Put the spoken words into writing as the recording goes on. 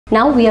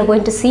Now we are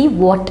going to see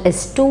what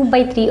is 2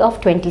 by 3 of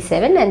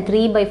 27 and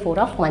 3 by 4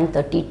 of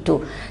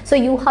 132. So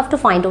you have to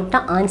find out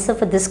the answer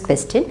for this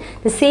question.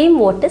 The same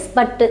what is,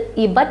 but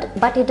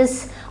it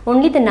is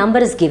only the number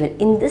is given.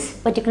 In this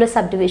particular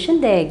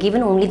subdivision, they are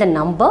given only the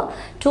number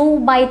 2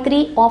 by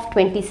 3 of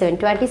 27.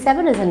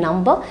 27 is a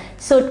number.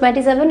 So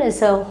 27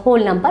 is a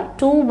whole number.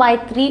 2 by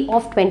 3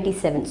 of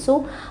 27.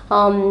 So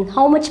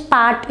how much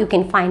part you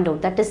can find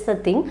out? That is the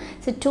thing.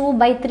 So 2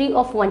 by 3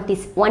 of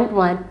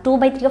 2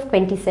 by 3 of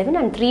 27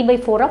 and 3 by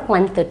 4 of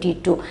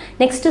 132.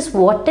 Next is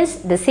what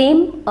is the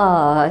same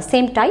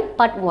type,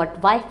 but what?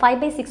 Why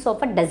 5 by 6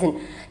 of a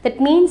dozen? That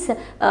means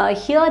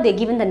here they are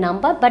given the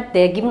number, but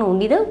they are given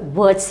only the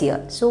words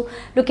here. So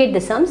look at the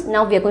sums.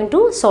 Now we are going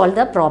to solve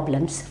the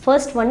problems.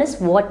 First one is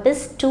what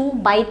is 2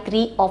 by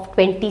 3 of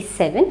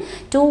 27?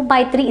 2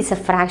 by 3 is a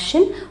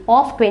fraction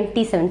of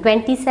 27.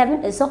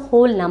 27 is a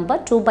whole number.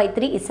 2 by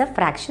 3 is a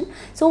fraction.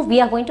 So we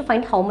are going to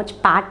find how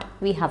much part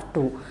we have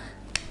to.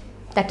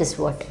 That is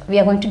what we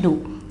are going to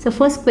do. So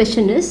first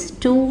question is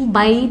 2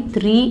 by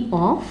 3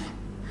 of,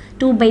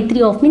 2 by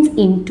 3 of means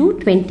into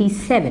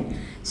 27.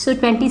 So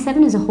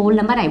 27 is a whole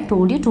number. I have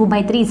told you 2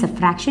 by 3 is a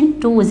fraction,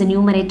 2 is a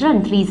numerator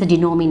and 3 is a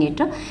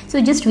denominator. So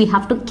just we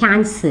have to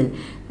cancel.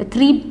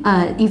 3,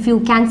 if you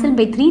cancel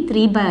by 3,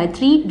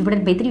 3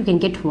 divided by 3 you can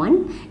get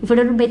 1. If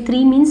divided by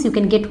 3 means you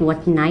can get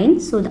what?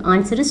 9. So the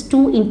answer is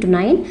 2 into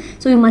 9.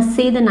 So you must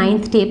say the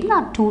 9th table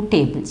or 2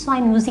 tables. So I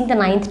am using the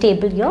 9th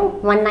table here.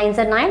 1 9s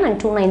are 9 and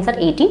 2 9s are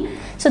 18.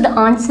 So the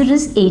answer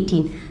is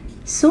 18.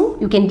 So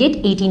you can get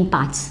 18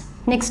 parts.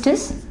 Next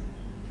is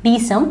B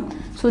sum.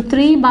 So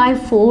 3 by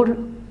 4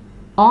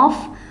 of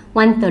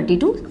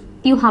 132,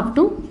 you have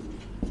to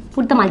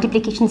put the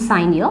multiplication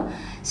sign here.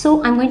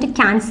 So I'm going to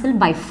cancel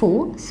by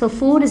 4. So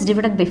 4 is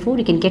divided by 4,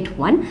 you can get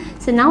 1.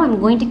 So now I'm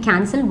going to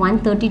cancel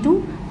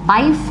 132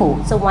 by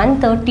 4. So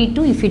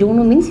 132, if you don't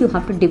know, means you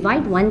have to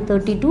divide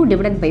 132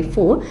 divided by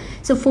 4.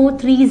 So 4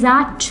 3s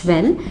are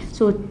 12.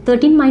 So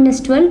 13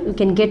 minus 12, you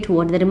can get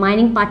what? The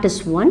remaining part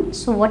is 1.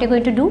 So what you're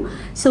going to do?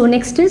 So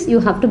next is you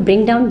have to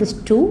bring down this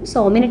 2.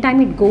 So how many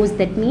times it goes?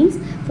 That means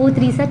 4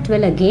 3s are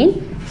 12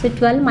 again. So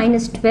 12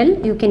 minus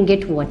 12, you can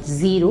get what?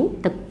 0.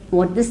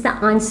 What is the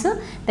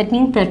answer? That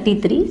means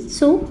 33.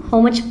 So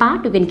how much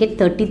part? You can get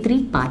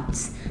 33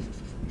 parts.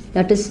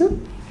 That is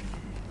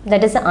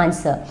the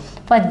answer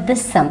for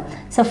this sum.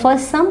 So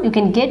first sum you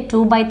can get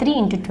 2 by 3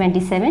 into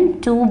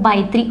 27. 2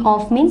 by 3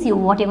 of means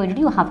what you're going to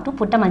do, you have to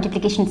put a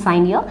multiplication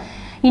sign here.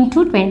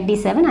 Into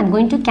 27, I'm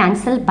going to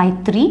cancel by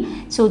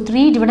 3. So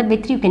 3 divided by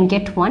 3 you can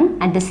get 1,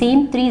 and the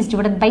same 3 is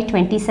divided by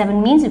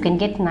 27 means you can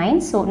get 9.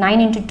 So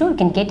 9 into 2 you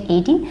can get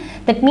 18.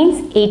 That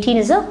means 18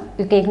 is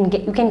you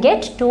can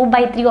get 2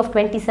 by 3 of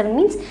 27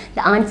 means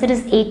the answer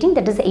is 18.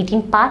 That is the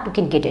 18 part, you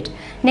can get it.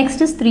 Next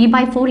is 3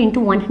 by 4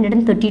 into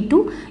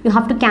 132. You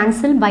have to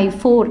cancel by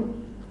 4.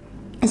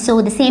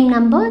 So the same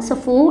number, so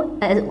 4,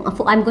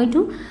 I'm going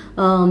to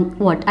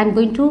I'm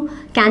going to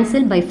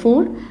cancel by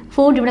 4.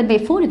 4 divided by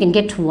 4 you can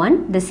get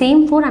 1. The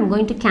same 4 I'm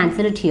going to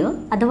cancel it here.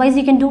 Otherwise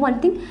you can do one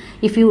thing.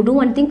 If you do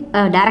one thing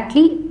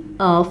directly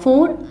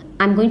 4,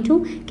 I'm going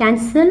to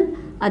cancel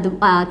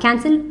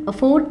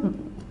 4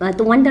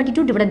 the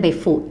 132 divided by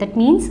 4. That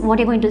means what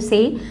you're going to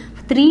say,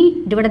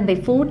 3 divided by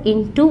 4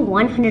 into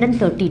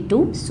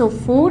 132. So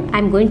 4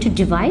 I'm going to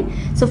divide.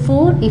 So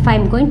 4, if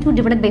I'm going to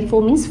divide by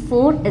 4 means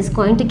 4 is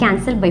going to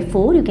cancel by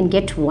 4. You can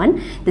get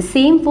 1. The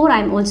same 4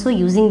 I'm also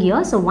using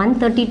here. So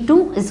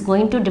 132 is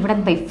going to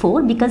divide by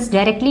 4 because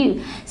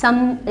directly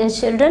some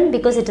children,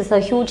 because it is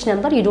a huge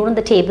number, you don't know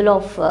the table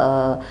of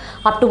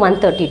up to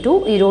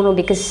 132. You don't know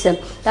because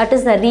that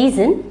is the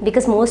reason,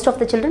 because most of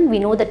the children we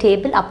know the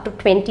table up to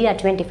 20 or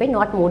 25,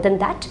 not more than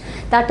that.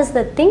 That is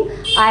the thing.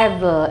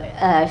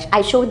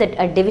 I show that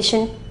a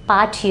division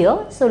part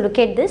here. So look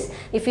at this.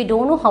 If you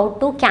don't know how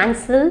to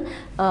cancel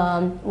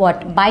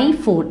by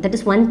 4, that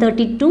is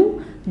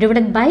 132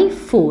 divided by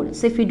 4.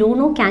 So if you don't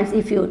know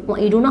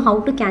you don't know how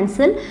to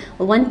cancel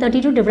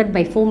 132 divided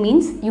by 4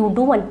 means you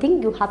do one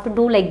thing, you have to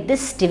do like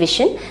this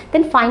division,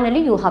 then finally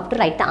you have to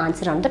write the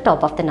answer on the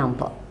top of the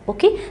number.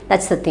 Okay,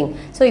 that's the thing.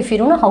 So if you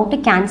don't know how to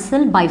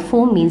cancel by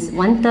 4 means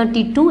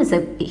 132 is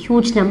a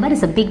huge number,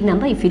 is a big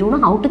number. If you don't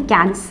know how to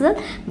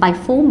cancel by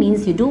 4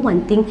 means you do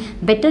one thing,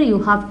 better you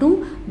have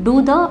to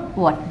do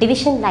the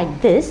division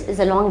like this, is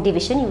a long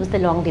division, use the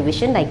long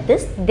division like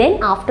this.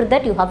 Then after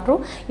that you have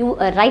to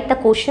write the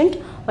quotient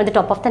on the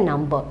top of the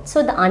number.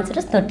 So the answer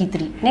is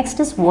 33. Next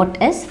is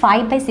what is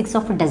 5 by 6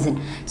 of a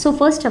dozen. So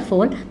first of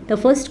all, the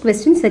first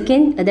question,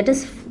 second, that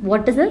is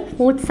what is the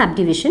fourth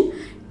subdivision?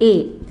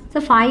 A. So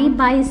 5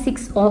 by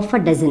 6 of a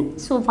dozen.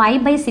 So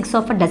 5 by 6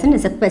 of a dozen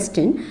is a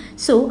question.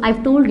 So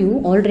I've told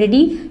you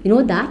already, you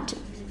know that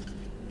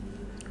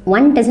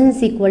 1 dozen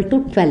is equal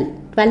to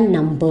 12. 12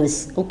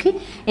 numbers. Okay,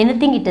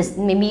 anything it is,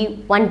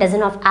 maybe 1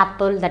 dozen of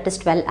apple, that is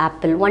 12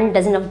 apple, 1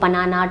 dozen of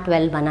banana,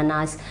 12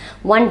 bananas,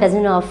 1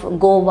 dozen of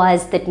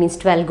govas, that means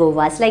 12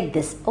 govas, like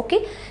this.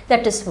 Okay,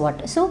 that is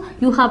what. So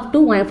you have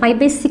to 5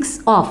 by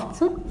 6 off.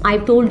 So I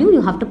told you,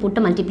 you have to put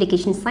a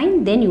multiplication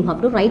sign, then you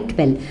have to write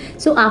 12.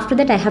 So after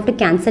that I have to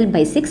cancel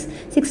by 6.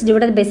 6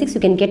 divided by 6 you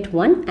can get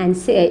 1, and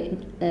say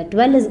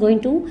 12 is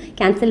going to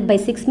cancel by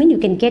 6 mean you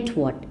can get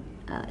what?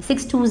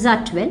 6 2s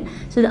are 12.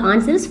 So the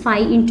answer is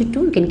 5 into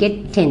 2, you can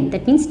get 10.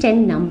 That means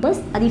 10 numbers.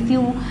 And if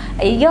you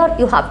here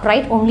you have to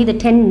write only the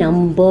 10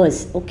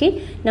 numbers.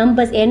 Okay,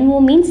 numbers,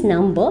 NO means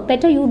number.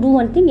 Better you do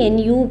one thing,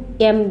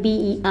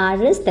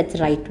 NUMBERS, that's the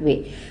right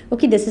way.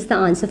 Okay, this is the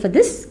answer for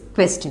this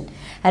question.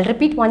 I'll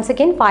repeat once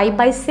again. 5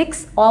 by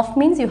 6 off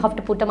means you have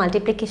to put a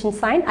multiplication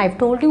sign. I've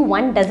told you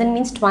 1 dozen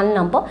means 12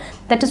 number.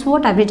 That is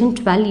what I've written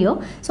 12 here.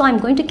 So I'm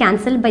going to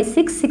cancel by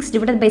 6. 6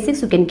 divided by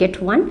 6 you can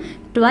get 1.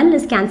 12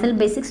 is cancelled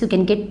by 6, you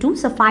can get 2.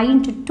 So 5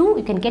 into 2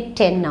 you can get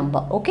 10 number.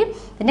 Okay,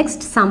 the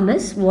next sum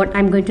is what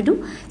I'm going to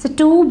do. So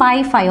 2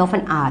 by 5 of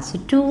an hour. So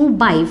 2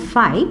 by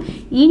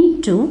 5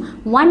 into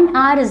 1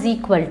 hour is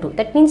equal to,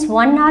 that means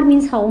 1 hour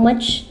means how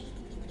much?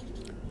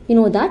 You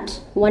know that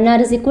 1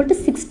 hour is equal to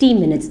 60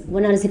 minutes.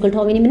 1 hour is equal to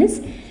how many minutes?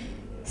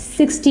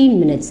 16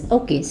 minutes.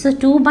 Okay, so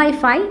 2 by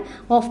 5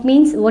 of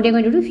means what you're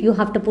going to do, you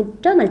have to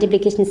put a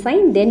multiplication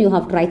sign, then you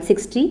have to write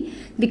 60,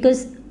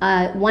 because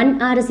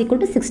 1 hour is equal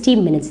to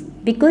 16 minutes,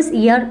 because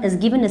here is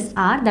given as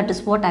hour, that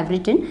is what I've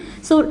written.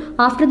 So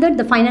after that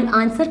the final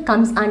answer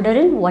comes under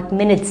in what?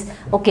 Minutes.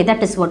 Okay,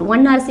 that is what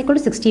 1 hour is equal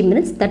to 60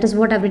 minutes, that is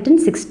what I've written,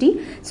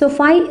 60. So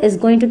 5 is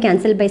going to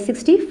cancel by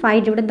 60.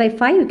 5 divided by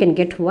 5 you can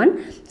get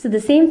 1. So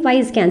the same 5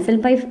 is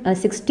cancelled by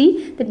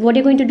 60. That what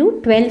you're going to do,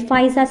 12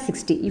 5s are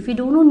 60. If you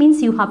don't know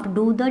means you have to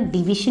do the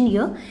division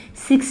here.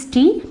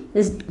 60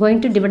 is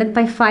going to divide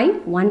by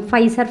 5. 1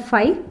 5s are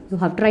 5. You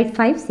have to write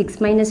 5.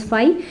 6 minus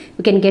 5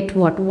 you can get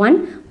what?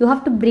 1. You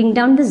have to bring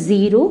down the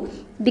 0,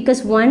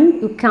 because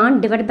 1 you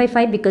can't divide by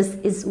 5 because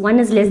 1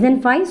 is less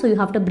than 5, so you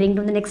have to bring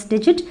down the next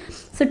digit.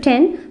 So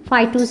 10,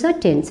 5 2s are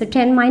 10. So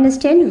 10 minus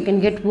 10 you can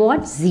get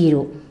what?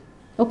 0.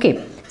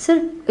 Okay,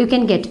 so you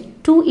can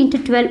get 2 into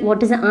 12.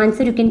 What is the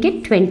answer? You can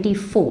get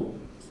 24.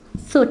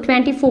 So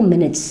 24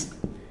 minutes.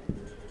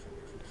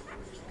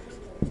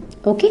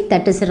 Okay,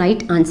 that is the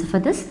right answer for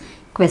this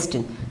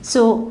question.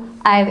 So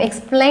I have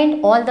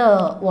explained all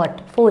the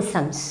 4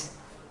 sums.